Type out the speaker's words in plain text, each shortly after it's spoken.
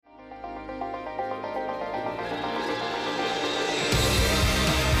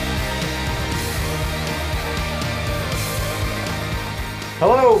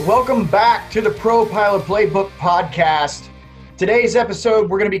welcome back to the Pro Pilot Playbook podcast. Today's episode,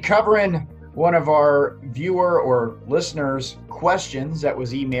 we're going to be covering one of our viewer or listeners' questions that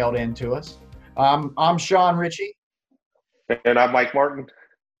was emailed in to us. I'm Sean Ritchie. And I'm Mike Martin.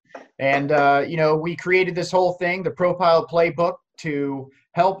 And, we created this whole thing, the Pro Pilot Playbook, to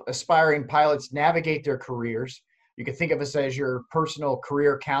help aspiring pilots navigate their careers. You can think of us as your personal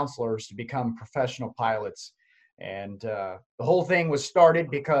career counselors to become professional pilots. And the whole thing was started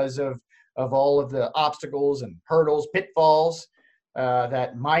because of all of the obstacles and hurdles, pitfalls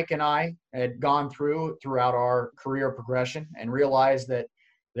that Mike and I had gone throughout our career progression, and realized that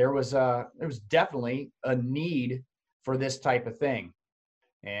there was definitely a need for this type of thing.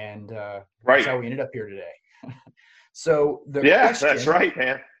 And That's how we ended up here today. So that's right,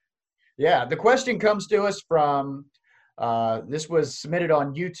 man. Yeah, the question comes to us from this was submitted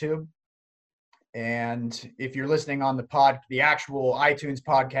on YouTube. And if you're listening on the actual iTunes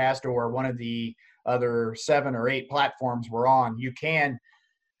podcast or one of the other 7 or 8 platforms we're on, you can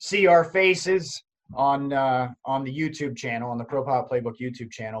see our faces on the YouTube channel, on the Pro Pilot Playbook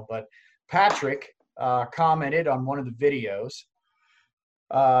YouTube channel. But Patrick commented on one of the videos,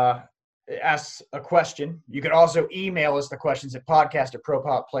 asks a question. You could also email us the questions at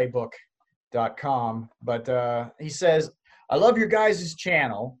podcast@propilotplaybook.com. But he says, I love your guys'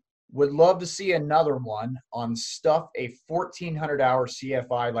 channel. Would love to see another one on stuff a 1,400-hour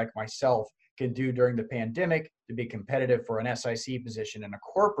CFI like myself can do during the pandemic to be competitive for an SIC position in a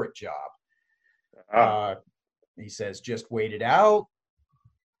corporate job. He says, just wait it out.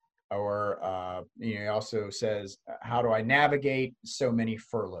 Or, he also says, how do I navigate so many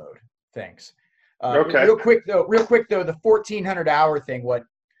furloughed? Thanks. Okay. Real quick though, the 1,400-hour thing, what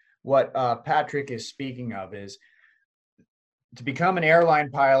Patrick is speaking of is, to become an airline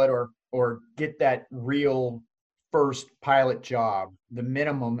pilot or get that real first pilot job, the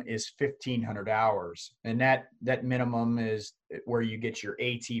minimum is 1,500 hours. And that minimum is where you get your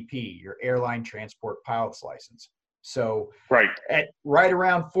ATP, your Airline Transport Pilot's License. So at right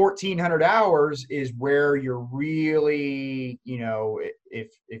around 1,400 hours is where you're really,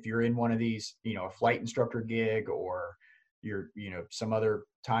 if you're in one of these, a flight instructor gig or you're, some other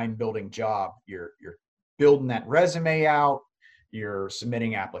time building job, you're building that resume out. You're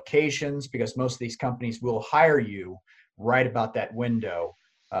submitting applications, because most of these companies will hire you right about that window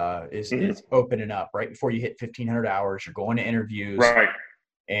is opening up right before you hit 1,500 hours. You're going to interviews,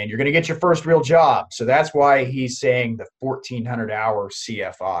 and you're going to get your first real job. So that's why he's saying the 1,400-hour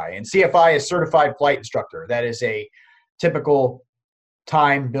CFI. And CFI is Certified Flight Instructor. That is a typical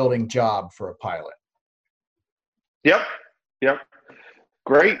time-building job for a pilot. Yep.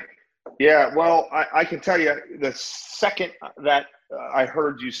 Great. Yeah, well, I can tell you the second that I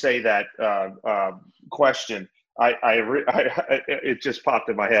heard you say that question, it just popped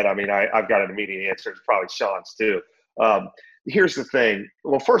in my head. I mean, I've got an immediate answer. It's probably Sean's too. Here's the thing.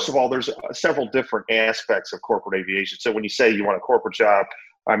 Well, first of all, there's several different aspects of corporate aviation. So when you say you want a corporate job,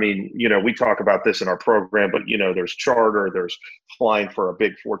 I mean, we talk about this in our program, but, there's charter, there's flying for a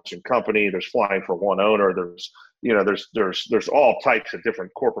big Fortune company, there's flying for one owner, there's all types of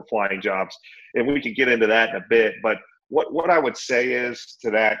different corporate flying jobs. And we could get into that in a bit. But what I would say is to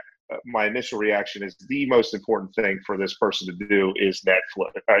that, my initial reaction is the most important thing for this person to do is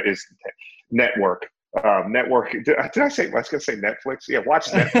network. Network. Did I say? I was going to say Netflix. Yeah, watch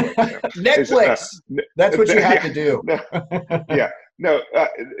Netflix. Netflix. That's what you have to do.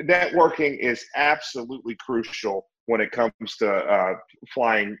 Networking is absolutely crucial when it comes to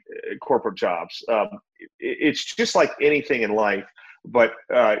flying corporate jobs. It's just like anything in life. But,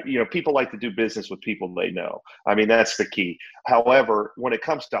 people like to do business with people they know. I mean, that's the key. However, when it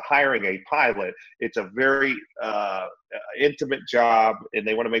comes to hiring a pilot, it's a very intimate job, and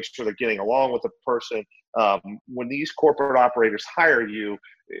they want to make sure they're getting along with the person. When these corporate operators hire you,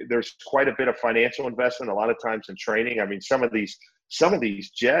 there's quite a bit of financial investment, a lot of times in training. I mean, some of these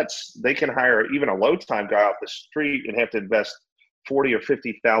jets, they can hire even a low-time guy off the street and have to invest $40,000 or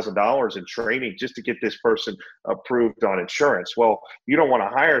 $50,000 in training just to get this person approved on insurance. Well, you don't want to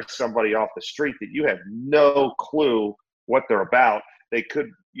hire somebody off the street that you have no clue what they're about. They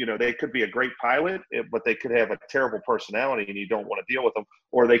could be a great pilot, but they could have a terrible personality and you don't want to deal with them.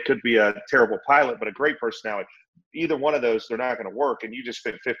 Or they could be a terrible pilot, but a great personality. Either one of those, they're not going to work, and you just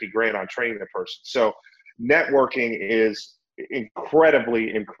spent $50,000 on training the person. So networking is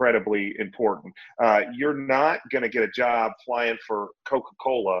incredibly important. You're not going to get a job flying for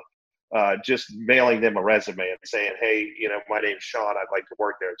Coca-Cola just mailing them a resume and saying, hey, my name's Sean, I'd like to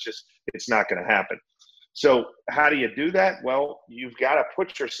work there. It's not going to happen. So how do you do that? Well, you've got to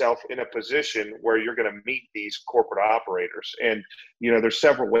put yourself in a position where you're going to meet these corporate operators. And, there's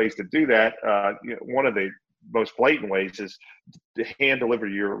several ways to do that. One of the most blatant ways is to hand deliver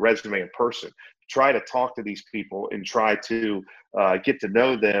your resume in person. Try to talk to these people and try to get to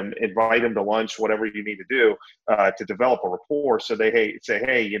know them, invite them to lunch, whatever you need to do to develop a rapport. So they say,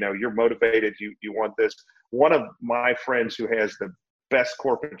 hey, you're motivated, you want this. One of my friends who has the best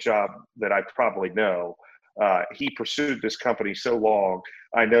corporate job that I probably know, he pursued this company so long.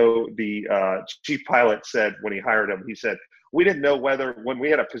 I know the chief pilot said when he hired him, he said, we didn't know whether, when we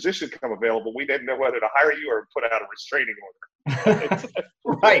had a position come available, we didn't know whether to hire you or put out a restraining order.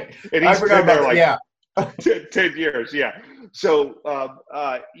 Right. And he's been there like yeah. 10 years. Yeah. So,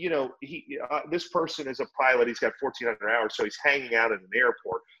 this person is a pilot. He's got 1,400 hours. So he's hanging out at an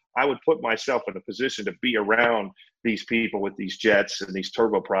airport. I would put myself in a position to be around these people with these jets and these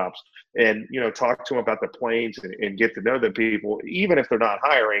turboprops and, talk to them about the planes and get to know the people, even if they're not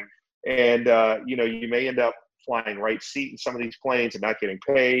hiring. And, you may end up flying right seat in some of these planes and not getting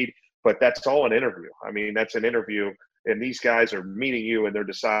paid, but that's all an interview. I mean, that's an interview. And these guys are meeting you and they're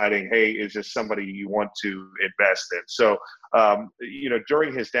deciding, hey, is this somebody you want to invest in? So,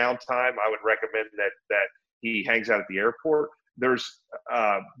 during his downtime, I would recommend that he hangs out at the airport. There's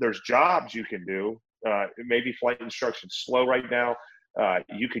jobs you can do. Maybe flight instruction's slow right now.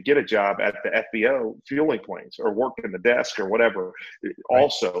 You could get a job at the FBO fueling planes or work in the desk or whatever. Right.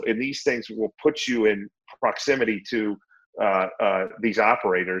 Also, and these things will put you in proximity to these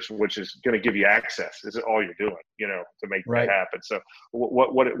operators, which is going to give you access. This is all you're doing, to make that happen. So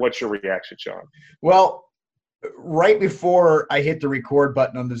what's your reaction, Sean? Well, right before I hit the record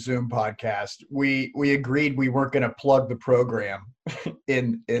button on the Zoom podcast, we agreed we weren't going to plug the program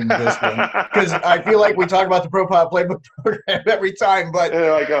in this one because I feel like we talk about the Pro Pilot Playbook program every time. But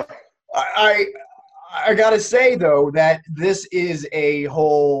I got to say, though, that this is a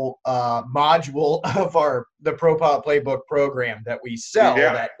whole module of the Pro Pilot Playbook program that we sell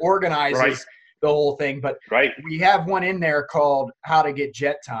that organizes the whole thing. But we have one in there called How to Get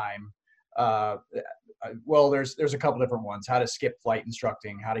Jet Time. Well, there's a couple different ones: how to skip flight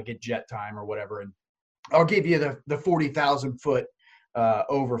instructing, how to get jet time, or whatever. And I'll give you the 40,000 foot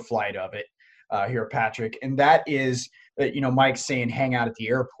overflight of it here, Patrick. And that is, Mike's saying hang out at the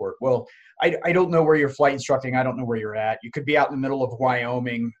airport. Well, I don't know where you're flight instructing. I don't know where you're at. You could be out in the middle of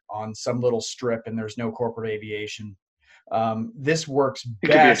Wyoming on some little strip and there's no corporate aviation. This works best. It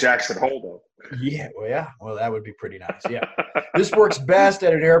could be a Jackson Hole, though. Yeah. Well, that would be pretty nice. Yeah. This works best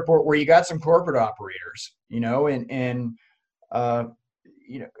at an airport where you got some corporate operators, and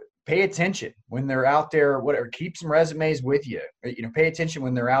pay attention when they're out there, whatever, keep some resumes with you, pay attention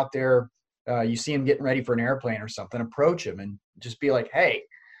when they're out there. You see them getting ready for an airplane or something, approach them and just be like, hey,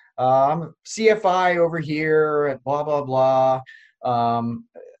 I'm CFI over here at blah, blah, blah.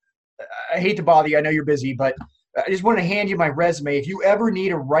 I hate to bother you. I know you're busy, but I just want to hand you my resume. If you ever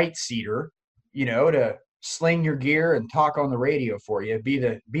need a right seater, to sling your gear and talk on the radio for you, be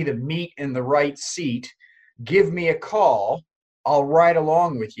the meat in the right seat, give me a call. I'll ride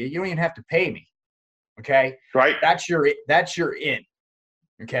along with you. You don't even have to pay me. Okay. Right. That's your in.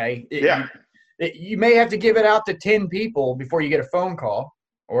 Okay. Yeah. You may have to give it out to 10 people before you get a phone call,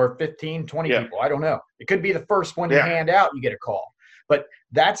 or 15, 20 people. I don't know. It could be the first one you hand out, you get a call, but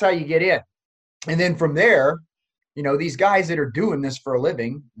that's how you get in. And then from there, these guys that are doing this for a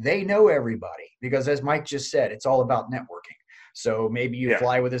living, they know everybody because, as Mike just said, it's all about networking. So maybe you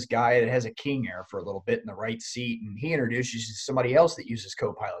fly with this guy that has a King Air for a little bit in the right seat, and he introduces you to somebody else that uses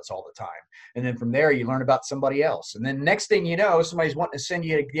co-pilots all the time. And then from there, you learn about somebody else. And then next thing you know, somebody's wanting to send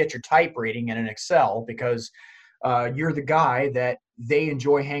you to get your type rating in an Excel because you're the guy that they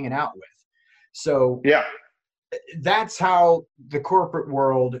enjoy hanging out with. So that's how the corporate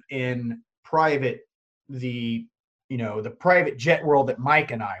world in private, the private jet world that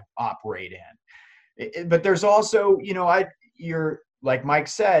Mike and I operate in. But there's also, you're like Mike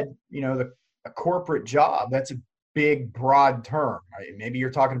said, a corporate job. That's a big, broad term. Right? Maybe you're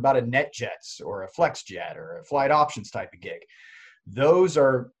talking about a NetJets or a FlexJet or a flight options type of gig. Those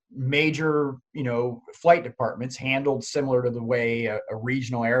are major, flight departments handled similar to the way a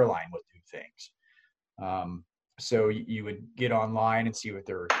regional airline would do things. So you would get online and see what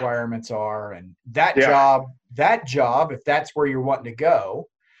their requirements are. And that job, if that's where you're wanting to go,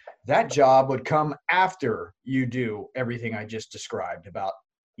 that job would come after you do everything I just described about,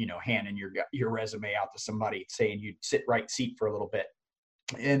 handing your resume out to somebody saying you'd sit right seat for a little bit.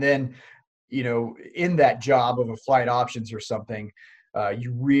 And then, in that job of a flight options or something,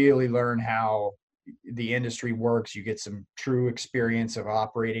 you really learn how, the industry works. You get some true experience of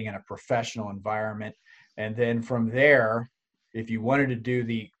operating in a professional environment. And then from there, if you wanted to do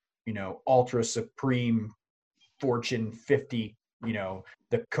the, ultra supreme Fortune 50,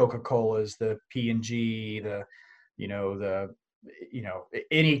 the Coca-Colas, the P&G,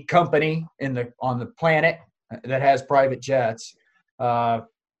 any company on the planet that has private jets,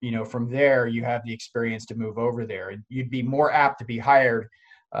 from there you have the experience to move over there, and you'd be more apt to be hired,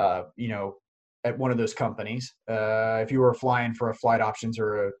 at one of those companies, if you were flying for a Flight Options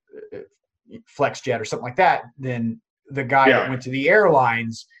or a FlexJet or something like that, than the guy that went to the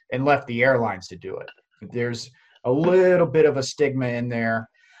airlines and left the airlines to do it. There's a little bit of a stigma in there,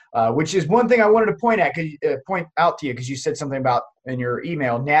 which is one thing I wanted to point out to you, because you said something about in your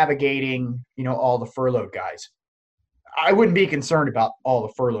email navigating, all the furloughed guys. I wouldn't be concerned about all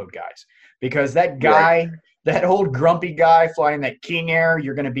the furloughed guys, because that guy, that old grumpy guy flying that King Air,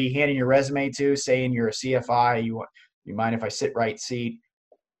 you're going to be handing your resume to, saying you're a CFI, you mind if I sit right seat?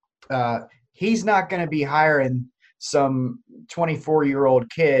 He's not going to be hiring some 24-year-old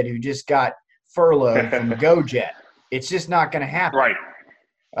kid who just got furloughed from GoJet. It's just not going to happen.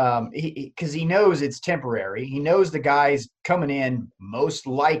 Right. Because he knows it's temporary. He knows the guy's coming in most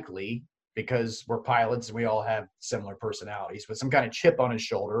likely, because we're pilots and we all have similar personalities, with some kind of chip on his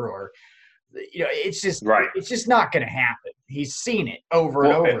shoulder, or it's just not going to happen. He's seen it over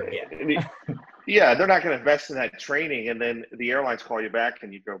and over again. Yeah, they're not going to invest in that training, and then the airlines call you back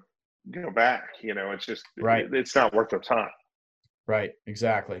and you go back. It's just it's not worth their time. Right,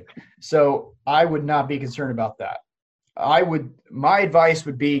 exactly. So I would not be concerned about that. My advice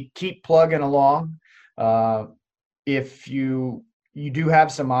would be keep plugging along. If you do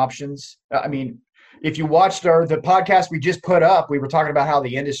have some options. I mean, if you watched the podcast we just put up, we were talking about how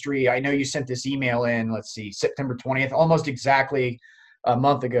the industry, I know you sent this email in, let's see, September 20th, almost exactly a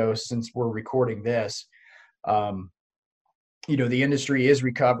month ago since we're recording this. The industry is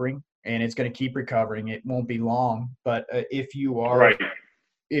recovering, and it's going to keep recovering. It won't be long, but if you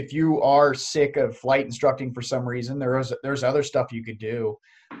are sick of flight instructing for some reason, there's other stuff you could do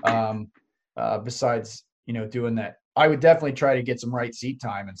besides doing that. I would definitely try to get some right seat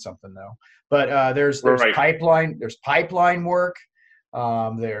time and something, though. But there's pipeline work.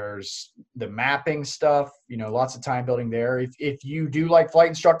 There's the mapping stuff. Lots of time building there. If you do like flight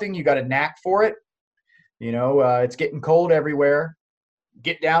instructing, you got a knack for it. It's getting cold everywhere.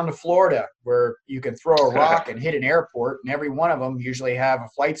 Get down to Florida, where you can throw a rock and hit an airport, and every one of them usually have a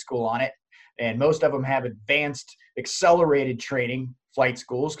flight school on it, and most of them have advanced accelerated training flight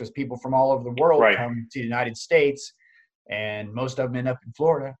schools, because people from all over the world come to the United States, and most of them end up in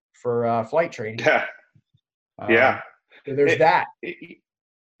Florida for flight training. So there's that.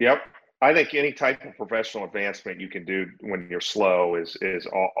 Yep. I think any type of professional advancement you can do when you're slow is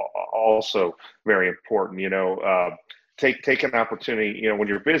also very important. Take an opportunity. When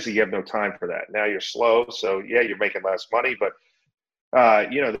you're busy, you have no time for that. Now you're slow, so you're making less money, but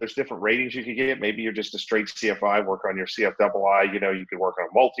there's different ratings you could get. Maybe you're just a straight CFI, work on your CFII. You could work on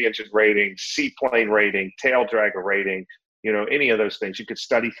a multi-engine rating, seaplane rating, tail dragger rating, any of those things. You could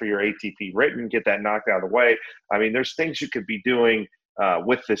study for your ATP written, get that knocked out of the way. I mean, there's things you could be doing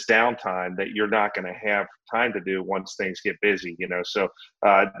with this downtime that you're not going to have time to do once things get busy, So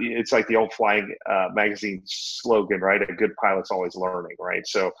it's like the old flying magazine slogan, right? A good pilot's always learning, right?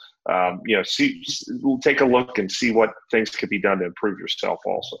 So, take a look and see what things could be done to improve yourself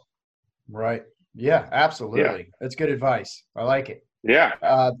also. Right. Yeah, absolutely. Yeah. That's good advice. I like it. Yeah.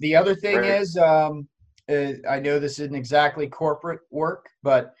 The other thing is, I know this isn't exactly corporate work,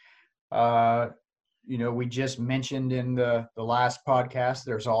 but we just mentioned in the last podcast,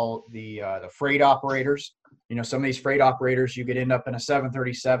 there's all the freight operators. Some of these freight operators, you could end up in a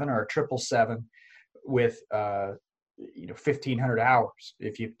 737 or a 777 with 1,500 hours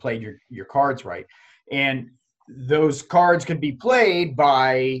if you played your cards right. And those cards could be played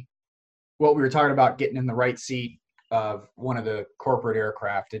by what we were talking about, getting in the right seat of one of the corporate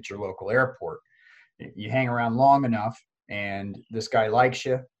aircraft at your local airport. You hang around long enough, and this guy likes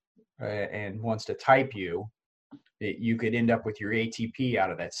you and wants to type you, you could end up with your ATP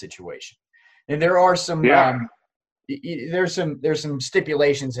out of that situation. And there are some there's some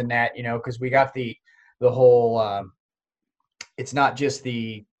stipulations in that, because we got the whole it's not just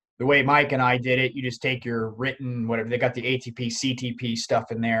the way Mike and I did it. You just take your written whatever, they got the ATP CTP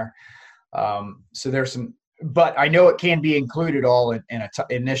stuff in there. So there's some, but I know it can be included all in a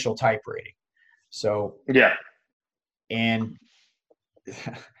initial type rating. So and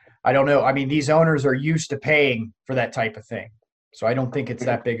I don't know. I mean, these owners are used to paying for that type of thing, so I don't think it's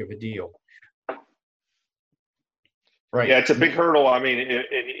that big of a deal. Right. Yeah, it's a big hurdle. I mean, you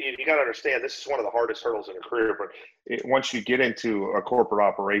got to understand this is one of the hardest hurdles in a career. But once you get into a corporate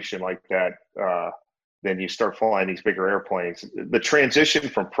operation like that, then you start flying these bigger airplanes. The transition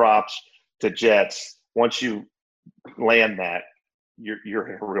from props to jets, once you land that, you're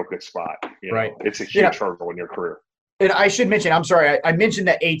in a real good spot. Right. It's a huge hurdle in your career. And I should mention, I'm sorry, I mentioned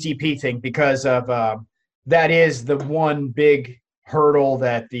the ATP thing because of that is the one big hurdle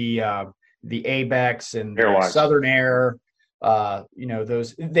that the ABEX and Southern Air,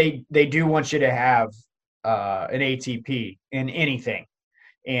 those they do want you to have an ATP in anything,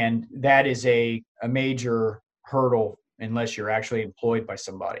 and that is a major hurdle unless you're actually employed by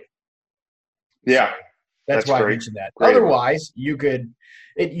somebody. Yeah, so that's why great. I mentioned that. Great. Otherwise, you could.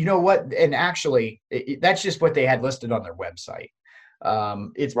 You know what? And actually, that's just what they had listed on their website.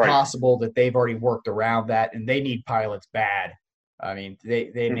 It's possible that they've already worked around that, and they need pilots bad. I mean,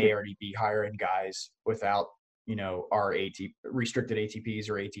 they may already be hiring guys without, our restricted ATPs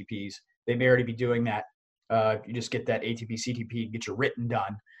or ATPs. They may already be doing that. You just get that ATP, CTP, get your written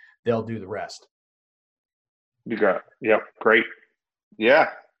done. They'll do the rest. You got it. Yep. Great. Yeah.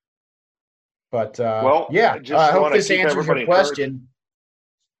 But, yeah, I hope this answers your question.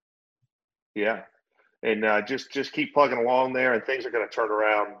 Yeah. And just keep plugging along there, and things are going to turn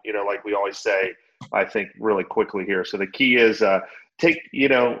around, like we always say, I think really quickly here. So the key is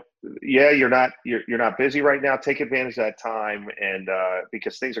you're not busy right now. Take advantage of that time, and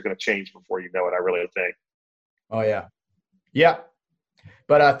because things are going to change before you know it, I really think. Oh, yeah. Yeah.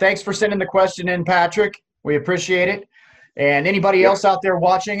 But thanks for sending the question in, Patrick. We appreciate it. And anybody else out there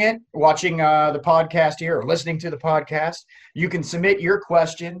watching the podcast here or listening to the podcast, you can submit your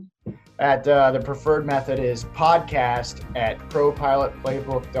question at the preferred method is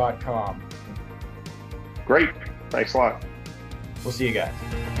podcast@propilotplaybook.com. Great. Thanks a lot. We'll see you guys.